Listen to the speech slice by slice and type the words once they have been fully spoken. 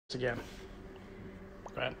Again.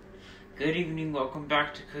 Go ahead. Good evening, welcome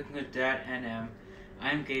back to Cooking with Dad and M.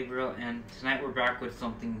 I'm Gabriel, and tonight we're back with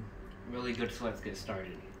something really good, so let's get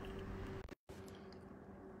started.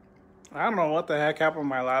 I don't know what the heck happened in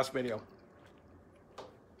my last video. I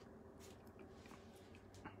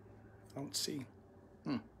don't see.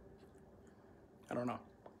 I don't know.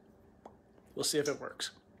 We'll see if it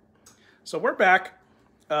works. So we're back.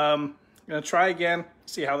 I'm going to try again,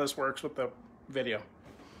 see how this works with the video.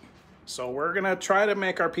 So we're going to try to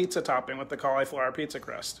make our pizza topping with the cauliflower pizza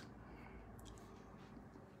crust.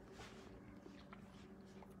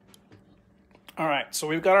 All right, so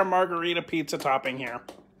we've got our margherita pizza topping here.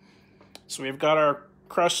 So we've got our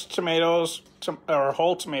crushed tomatoes, or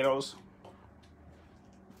whole tomatoes.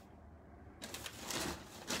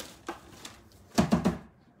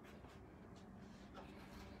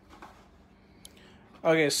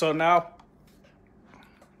 Okay, so now,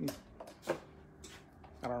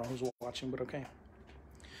 I don't know who's watching, but okay.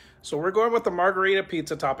 So we're going with the margherita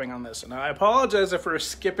pizza topping on this. And I apologize if we're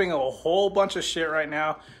skipping a whole bunch of shit right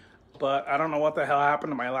now, but I don't know what the hell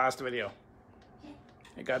happened to my last video.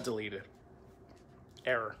 It got deleted.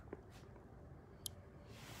 Error.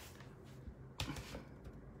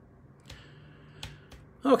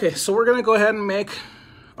 Okay, so we're gonna go ahead and make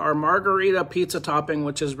our margherita pizza topping,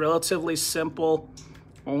 which is relatively simple,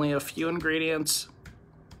 only a few ingredients.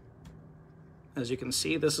 As you can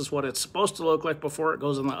see, this is what it's supposed to look like before it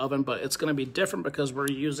goes in the oven, but it's gonna be different because we're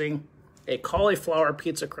using a cauliflower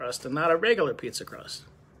pizza crust and not a regular pizza crust.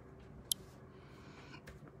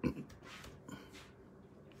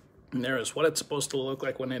 And there is what it's supposed to look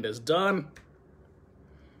like when it is done.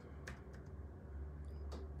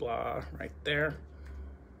 Blah, right there.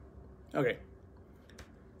 Okay.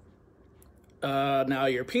 Now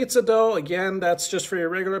your pizza dough, again, that's just for your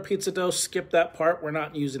regular pizza dough. Skip that part, we're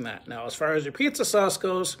not using that. Now, as far as your pizza sauce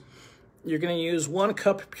goes, you're gonna use 1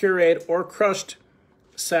 cup pureed or crushed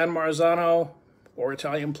San Marzano or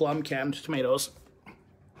Italian plum canned tomatoes.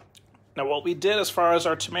 Now, what we did as far as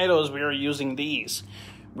our tomatoes, we are using these.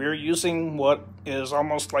 We're using what is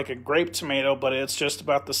almost like a grape tomato, but it's just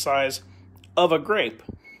about the size of a grape.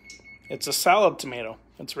 It's a salad tomato.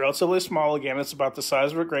 It's relatively small. Again, it's about the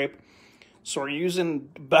size of a grape. So we're using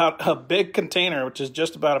about a big container, which is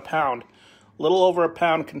just about a pound, a little over a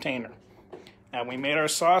pound container. And we made our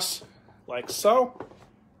sauce like so.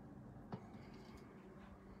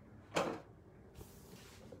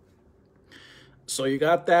 So you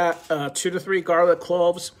got that, 2 to 3 garlic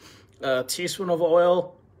cloves, a teaspoon of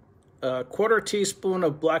oil, a 1/4 teaspoon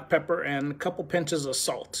of black pepper, and a couple pinches of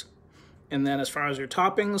salt. And then as far as your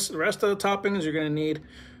toppings, the rest of the toppings, you're gonna need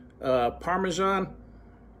Parmesan,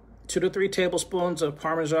 2 to 3 tablespoons of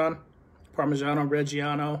Parmesan, Parmigiano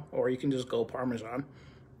Reggiano, or you can just go Parmesan.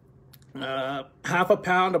 1/2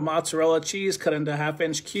 pound of mozzarella cheese cut into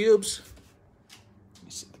 1/2-inch cubes. Let me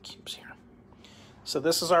see the cubes here. So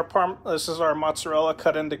this is our mozzarella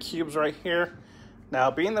cut into cubes right here. Now,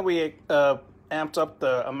 being that we amped up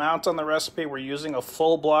the amount on the recipe, we're using a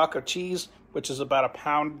full block of cheese, which is about a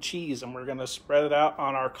pound of cheese, and we're going to spread it out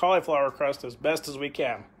on our cauliflower crust as best as we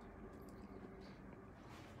can.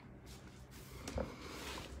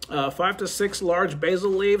 5 to 6 large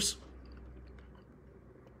basil leaves,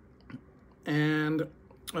 and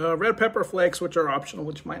red pepper flakes, which are optional,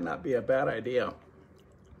 which might not be a bad idea.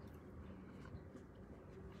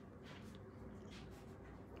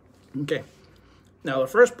 Okay. Now, the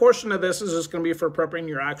first portion of this is just going to be for prepping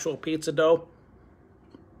your actual pizza dough.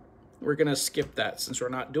 We're going to skip that since we're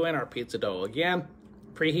not doing our pizza dough. Again,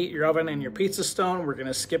 preheat your oven and your pizza stone. We're going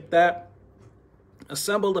to skip that.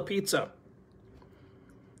 Assemble the pizza.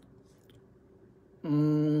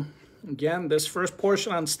 Again, this first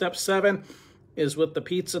portion on step 7 is with the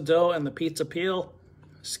pizza dough and the pizza peel.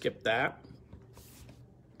 Skip that.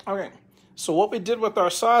 Okay, so what we did with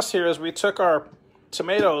our sauce here is we took our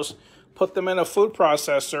tomatoes, put them in a food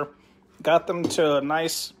processor, got them to a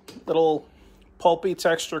nice little pulpy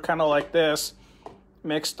texture, kind of like this,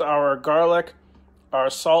 mixed our garlic, our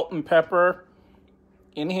salt and pepper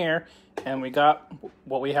in here, and we got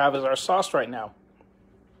what we have is our sauce right now.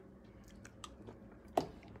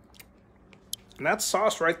 And that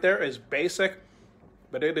sauce right there is basic,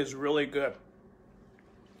 but it is really good.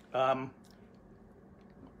 I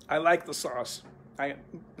like the sauce.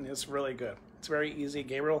 It's really good. It's very easy.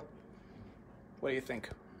 Gabriel, what do you think?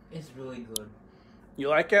 It's really good. You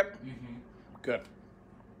like it? Mm-hmm. Good.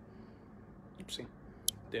 Oopsie.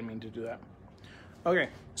 Didn't mean to do that. Okay,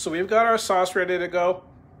 so we've got our sauce ready to go.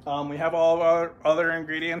 We have all of our other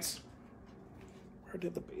ingredients. Where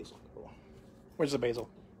did the basil go? Where's the basil?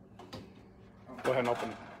 Go ahead and open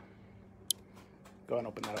it. Go ahead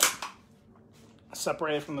and open that up.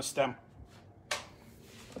 Separate it from the stem.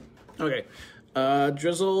 Okay.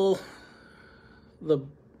 Drizzle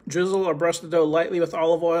or brush the dough lightly with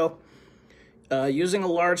olive oil. Using a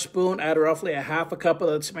large spoon, add roughly a half a cup of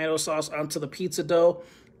the tomato sauce onto the pizza dough,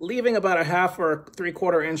 leaving about a 1/2 or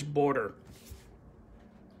 3/4 inch border.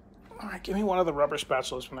 All right, give me one of the rubber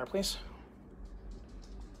spatulas from there, please.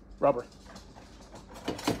 Rubber.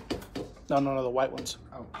 No, the white ones.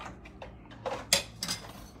 Oh.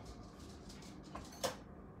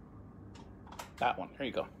 That one. There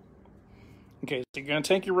you go. Okay, so you're going to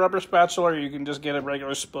take your rubber spatula, or you can just get a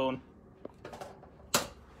regular spoon.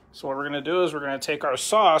 So what we're going to do is we're going to take our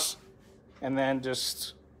sauce and then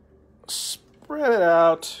just spread it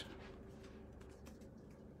out.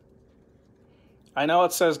 I know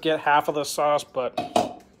it says get half of the sauce, but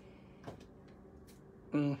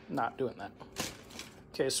not doing that.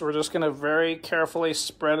 Okay, so we're just going to very carefully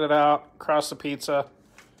spread it out across the pizza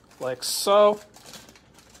like so.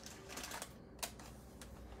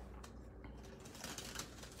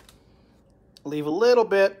 Leave a little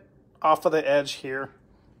bit off of the edge here.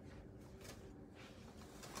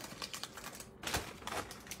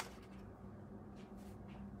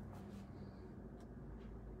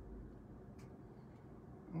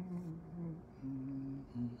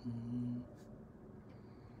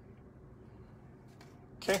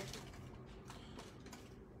 Okay.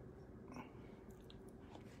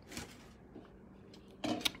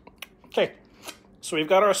 Okay, so we've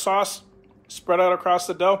got our sauce spread out across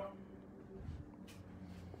the dough.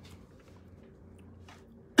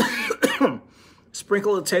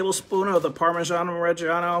 Sprinkle a tablespoon of the Parmesan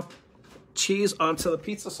Reggiano cheese onto the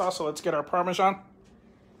pizza sauce. So let's get our Parmesan.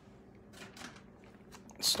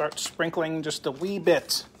 Start sprinkling just a wee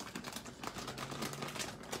bit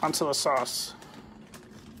onto the sauce.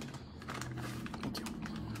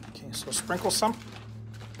 Okay, so sprinkle some.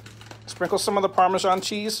 Sprinkle some of the Parmesan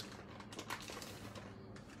cheese.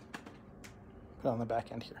 Put it on the back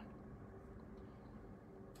end here.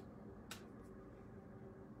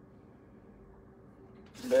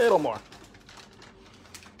 Little more.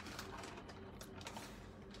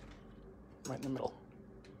 Right in the middle.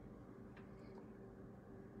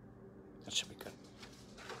 That should be good.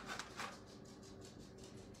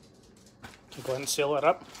 Okay, go ahead and seal that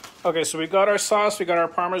up. Okay, so we got our sauce, we got our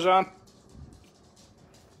Parmesan.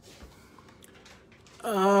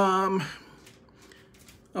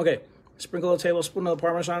 Okay, sprinkle a tablespoon of the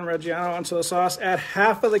Parmesan Reggiano onto the sauce. Add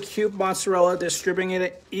half of the cubed mozzarella, distributing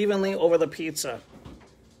it evenly over the pizza.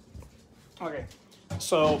 Okay,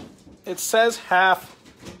 so it says half.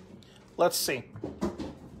 Let's see.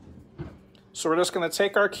 So we're just going to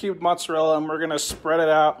take our cubed mozzarella and we're going to spread it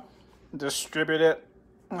out, distribute it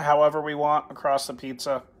however we want across the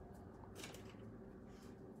pizza.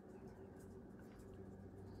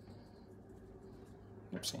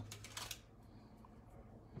 Oopsie.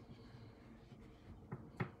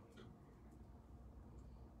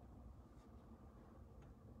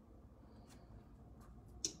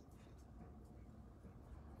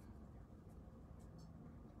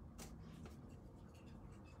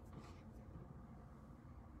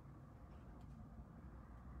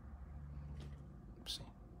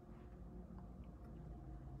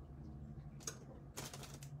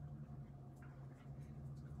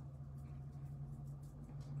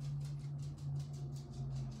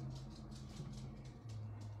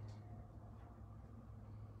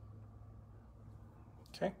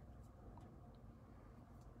 Okay.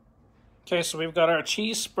 Okay, so we've got our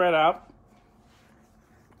cheese spread out.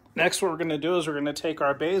 Next, what we're going to do is we're going to take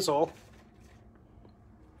our basil.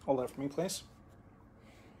 Hold that for me, please.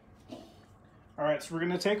 All right, so we're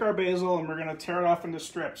going to take our basil and we're going to tear it off into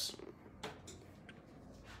strips.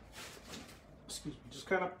 Excuse me, just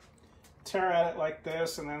kind of tear at it like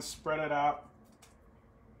this and then spread it out.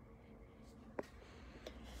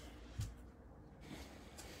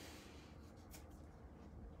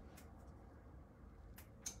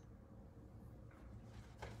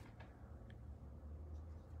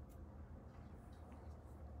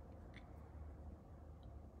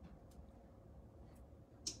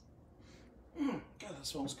 God, that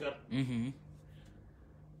smells good. Mm-hmm.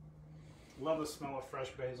 Love the smell of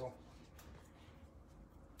fresh basil.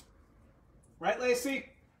 Right, Lacey?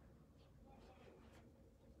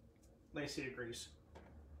 Lacey agrees.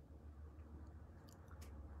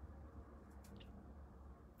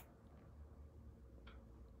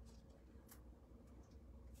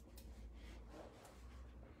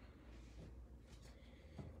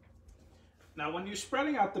 Now, when you're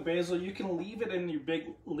spreading out the basil, you can leave it in your big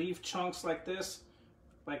leaf chunks like this,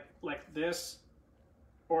 like this,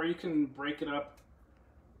 or you can break it up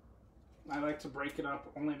I like to break it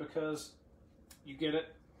up only because you get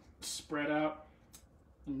it spread out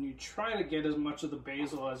and you try to get as much of the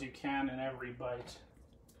basil as you can in every bite.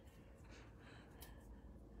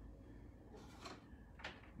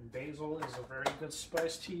 Basil is a very good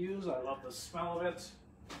spice to use. I love the smell of it.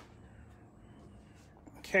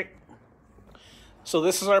 Okay. So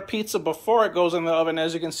this is our pizza before it goes in the oven.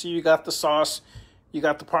 As you can see, you got the sauce, you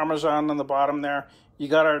got the Parmesan on the bottom there, you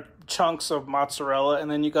got our chunks of mozzarella,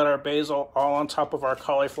 and then you got our basil all on top of our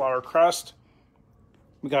cauliflower crust.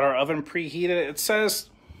 We got our oven preheated. It says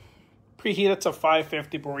preheat it to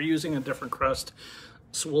 550, but we're using a different crust,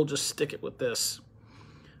 so we'll just stick it with this.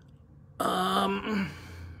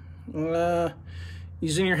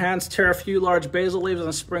 Using your hands, tear a few large basil leaves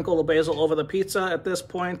and sprinkle the basil over the pizza. At this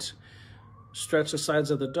point, stretch the sides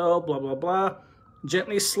of the dough, blah, blah, blah.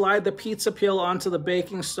 Gently slide the pizza peel onto the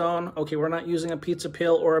baking stone. Okay, we're not using a pizza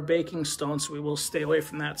peel or a baking stone, so we will stay away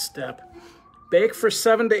from that step. Bake for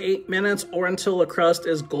 7 to 8 minutes or until the crust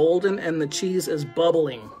is golden and the cheese is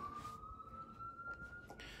bubbling.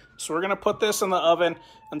 So we're gonna put this in the oven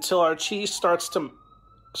until our cheese starts to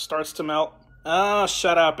melt. Oh,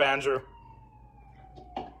 shut up, Andrew.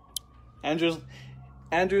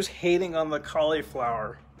 Andrew's hating on the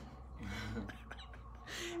cauliflower.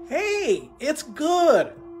 Hey, it's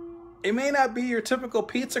good. It may not be your typical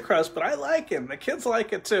pizza crust, but I like it. The kids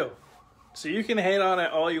like it too. So you can hate on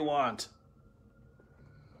it all you want.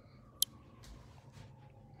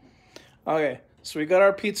 Okay, so we got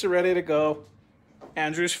our pizza ready to go.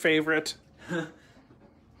 Andrew's favorite.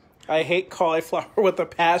 I hate cauliflower with a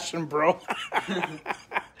passion, bro.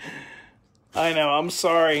 I know, I'm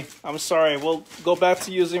sorry. I'm sorry. We'll go back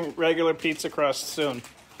to using regular pizza crust soon.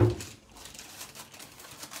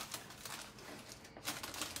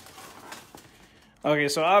 Okay,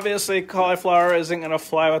 so obviously cauliflower isn't going to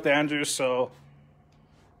fly with Andrew, so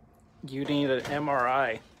you need an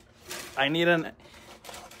MRI.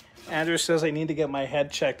 Andrew says I need to get my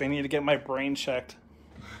head checked. I need to get my brain checked.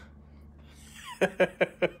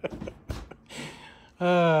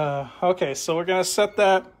 Okay, so we're going to set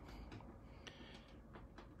that.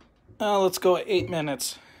 Let's go 8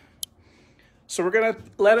 minutes. So we're going to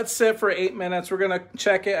let it sit for 8 minutes. We're going to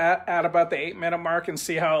check it at about the 8-minute mark and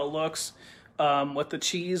see how it looks with the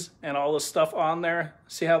cheese and all the stuff on there.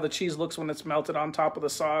 See how the cheese looks when it's melted on top of the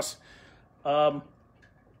sauce.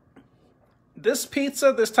 This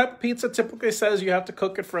type of pizza typically says you have to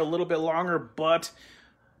cook it for a little bit longer, but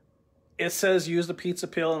it says use the pizza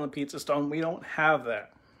peel and the pizza stone. We don't have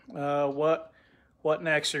that. What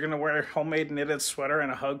next? You're gonna wear a homemade knitted sweater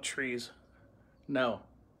and hug trees? No.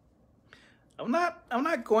 I'm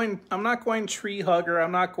not going tree hugger.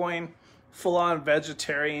 I'm not going full on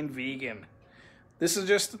vegetarian vegan. This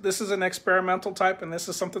is an experimental type, and this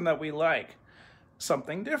is something that we like.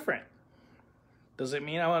 Something different. Does it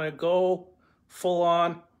mean I want to go full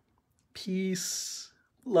on peace,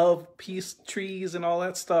 love, peace, trees, and all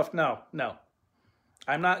that stuff? No.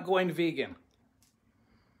 I'm not going vegan.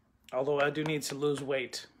 Although I do need to lose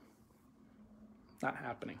weight. Not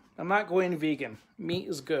happening. I'm not going vegan. Meat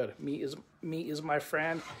is good. Meat is my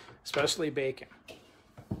friend, especially bacon.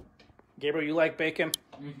 Gabriel, you like bacon?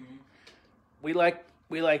 Mm-hmm. We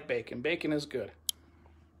like bacon. Bacon is good.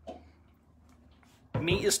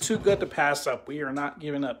 Meat is too good to pass up. We are not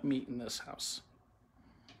giving up meat in this house.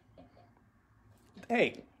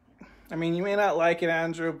 Hey, I mean, you may not like it,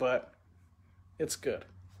 Andrew, but it's good.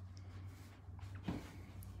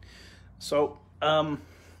 So,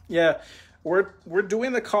 yeah, we're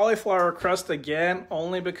doing the cauliflower crust again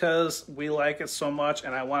only because we like it so much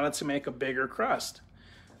and I wanted to make a bigger crust.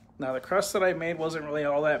 Now, the crust that I made wasn't really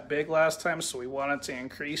all that big last time, so we wanted to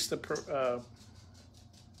increase the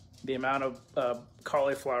amount of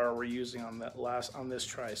cauliflower we're using on this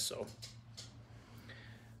try. So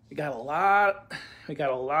we got a lot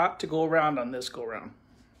to go around on this go round.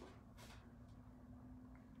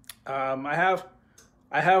 I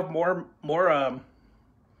have more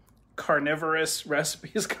carnivorous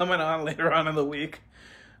recipes coming on later on in the week.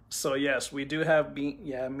 So yes, we do have meat.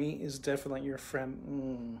 Yeah, meat is definitely your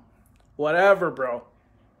friend. Whatever, bro.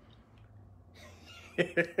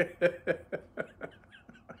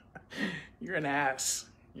 You're an ass.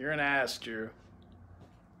 You're an ass, Drew.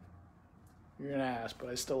 You're an ass, but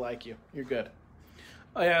I still like you. You're good.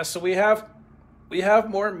 Oh yeah, so we have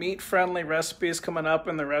more meat-friendly recipes coming up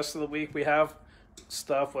in the rest of the week. We have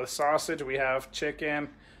stuff with sausage. We have chicken.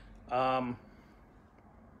 Have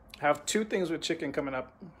 2 things with chicken coming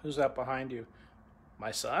up. Who's that behind you?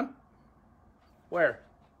 My son? Where?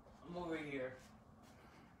 I'm over here.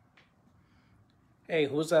 Hey,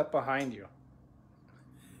 who's that behind you?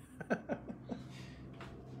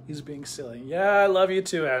 He's being silly. Yeah, I love you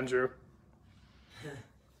too, Andrew.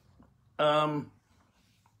 So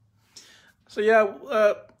yeah,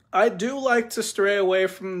 I do like to stray away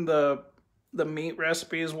from the meat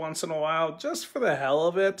recipes once in a while, just for the hell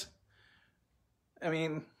of it. I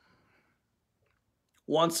mean,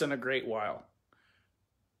 once in a great while.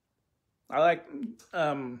 I like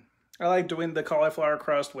doing the cauliflower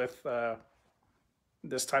crust with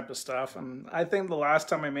this type of stuff, and I think the last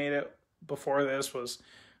time I made it before this was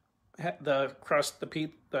the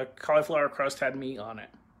cauliflower crust had meat on it.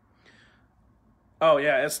 Oh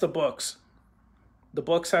yeah, it's the books. The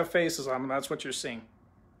books have faces on them. That's what you're seeing.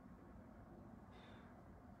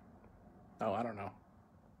 Oh, I don't know.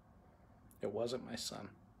 It wasn't my son.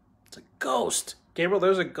 It's a ghost. Gabriel,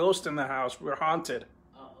 there's a ghost in the house. We're haunted.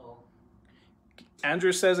 Uh-oh.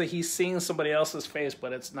 Andrew says that he's seeing somebody else's face,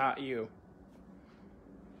 but it's not you.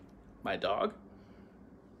 My dog?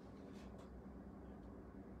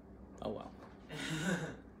 Oh, well.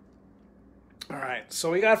 All right, so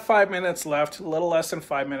we got 5 minutes left, a little less than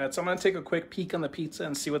 5 minutes. I'm going to take a quick peek on the pizza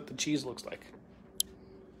and see what the cheese looks like.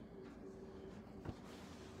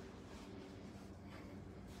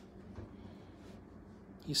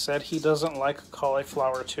 He said he doesn't like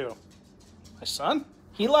cauliflower too. My son?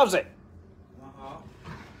 He loves it.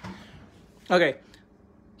 Okay,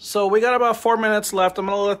 so we got about 4 minutes left. I'm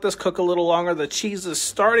going to let this cook a little longer. The cheese is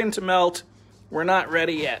starting to melt. We're not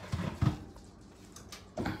ready yet.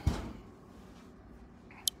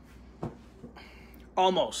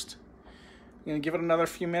 Almost. I'm going to give it another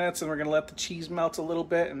few minutes and we're going to let the cheese melt a little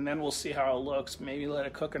bit and then we'll see how it looks. Maybe let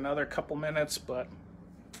it cook another couple minutes, but...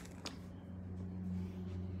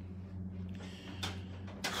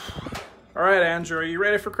 All right, Andrew, are you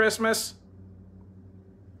ready for Christmas?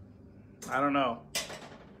 I don't know.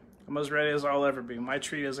 I'm as ready as I'll ever be. My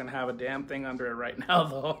tree doesn't have a damn thing under it right now,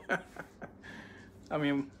 though. I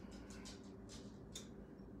mean,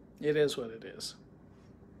 it is what it is.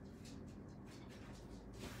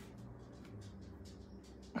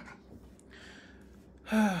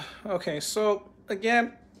 Okay, so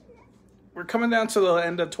again, we're coming down to the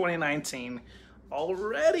end of 2019.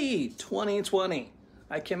 Already 2020.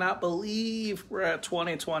 I cannot believe we're at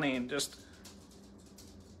 2020 in just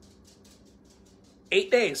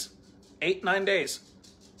 8 days. 9 days.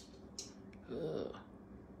 Ugh.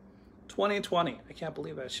 2020. I can't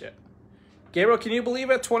believe that shit. Gabriel, can you believe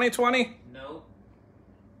it? 2020? No.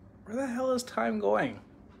 Where the hell is time going?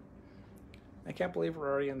 I can't believe we're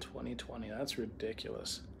already in 2020. That's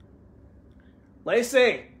ridiculous.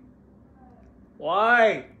 Lacey!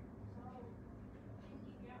 Why?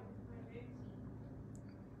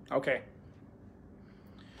 Okay.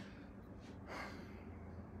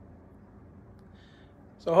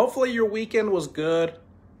 So hopefully your weekend was good.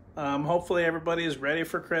 Hopefully everybody is ready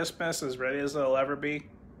for Christmas, as ready as they'll ever be.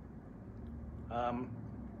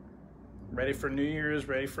 Ready for New Year's,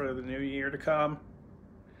 ready for the new year to come,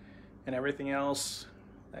 and everything else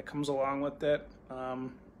that comes along with it.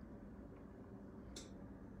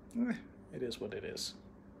 It is what it is.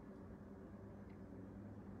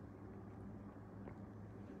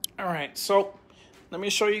 All right, so let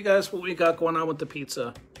me show you guys what we got going on with the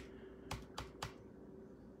pizza.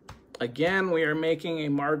 Again, we are making a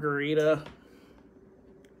margherita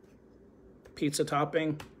pizza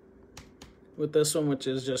topping with this one, which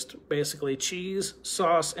is just basically cheese,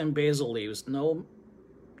 sauce, and basil leaves.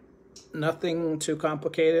 Nothing too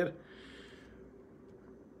complicated.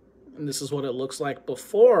 And this is what it looks like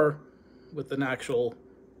before with an actual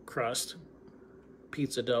crust,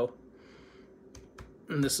 pizza dough.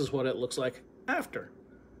 And this is what it looks like after.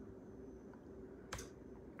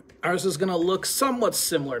 Ours is going to look somewhat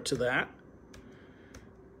similar to that.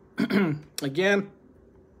 Again,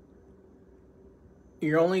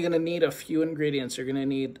 you're only going to need a few ingredients. You're going to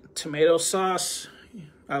need tomato sauce.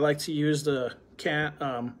 I like to use the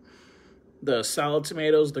salad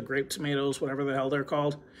tomatoes, the grape tomatoes, whatever the hell they're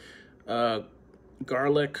called.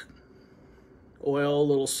 Garlic, oil, a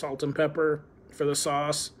little salt and pepper for the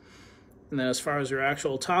sauce. And then as far as your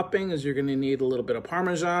actual topping is, you're going to need a little bit of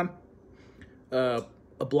Parmesan, a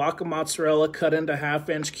block of mozzarella cut into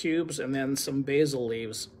half-inch cubes, and then some basil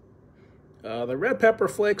leaves. The red pepper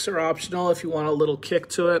flakes are optional if you want a little kick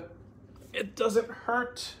to it. It doesn't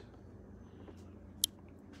hurt.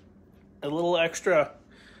 A little extra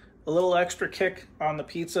kick on the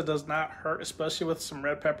pizza does not hurt, especially with some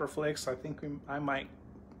red pepper flakes. I think I might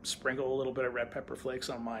sprinkle a little bit of red pepper flakes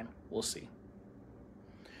on mine. We'll see.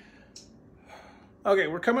 Okay,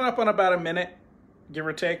 we're coming up on about a minute, give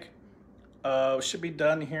or take. Should be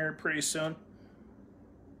done here pretty soon.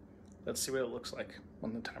 Let's see what it looks like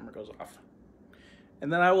when the timer goes off.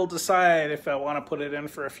 And then I will decide if I want to put it in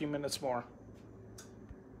for a few minutes more.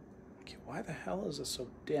 Okay, why the hell is it so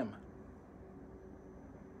dim?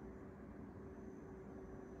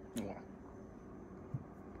 Oh.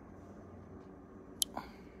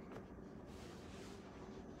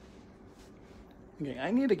 Okay, I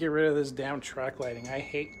need to get rid of this damn track lighting. I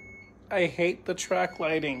hate the track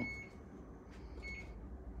lighting.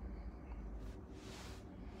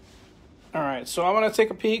 All right, so I'm gonna take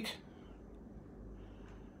a peek.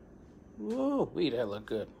 Whoa, wait, that look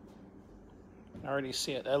good. I already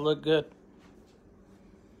see it. That look good.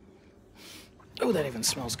 Oh, that even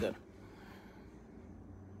smells good.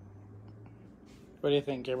 What do you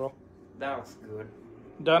think, Gabriel? That looks good.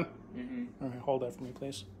 Done? Mm-hmm. All right, hold that for me,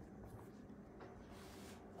 please.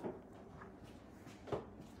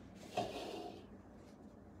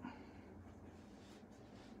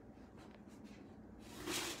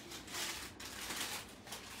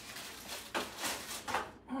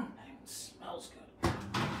 That even smells good.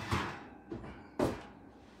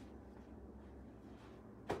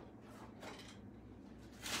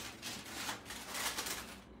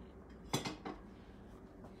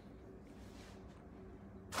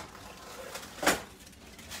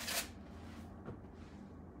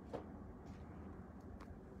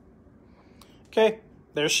 Okay,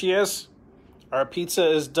 there she is. Our pizza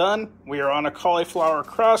is done. We are on a cauliflower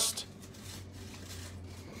crust.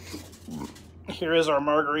 Here is our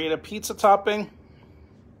margherita pizza topping.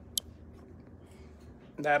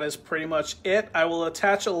 That is pretty much it. I will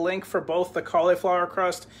attach a link for both the cauliflower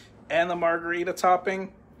crust and the margherita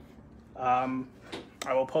topping. I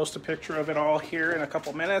will post a picture of it all here in a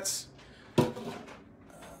couple minutes.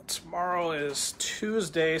 Tomorrow is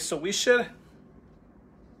Tuesday, so we should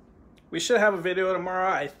have a video tomorrow,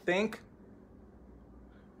 I think.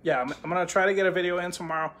 Yeah, I'm going to try to get a video in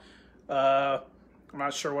tomorrow. I'm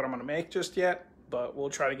not sure what I'm going to make just yet, but we'll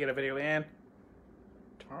try to get a video in.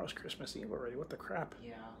 Tomorrow's Christmas Eve already. What the crap?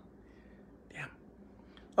 Yeah. Damn.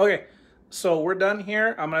 Okay, so we're done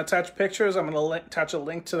here. I'm going to attach pictures. I'm going to attach a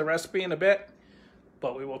link to the recipe in a bit.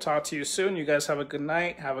 But we will talk to you soon. You guys have a good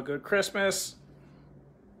night. Have a good Christmas.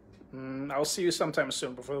 I'll see you sometime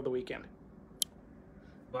soon before the weekend.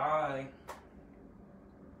 Bye.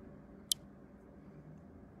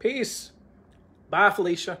 Peace. Bye,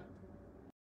 Felicia.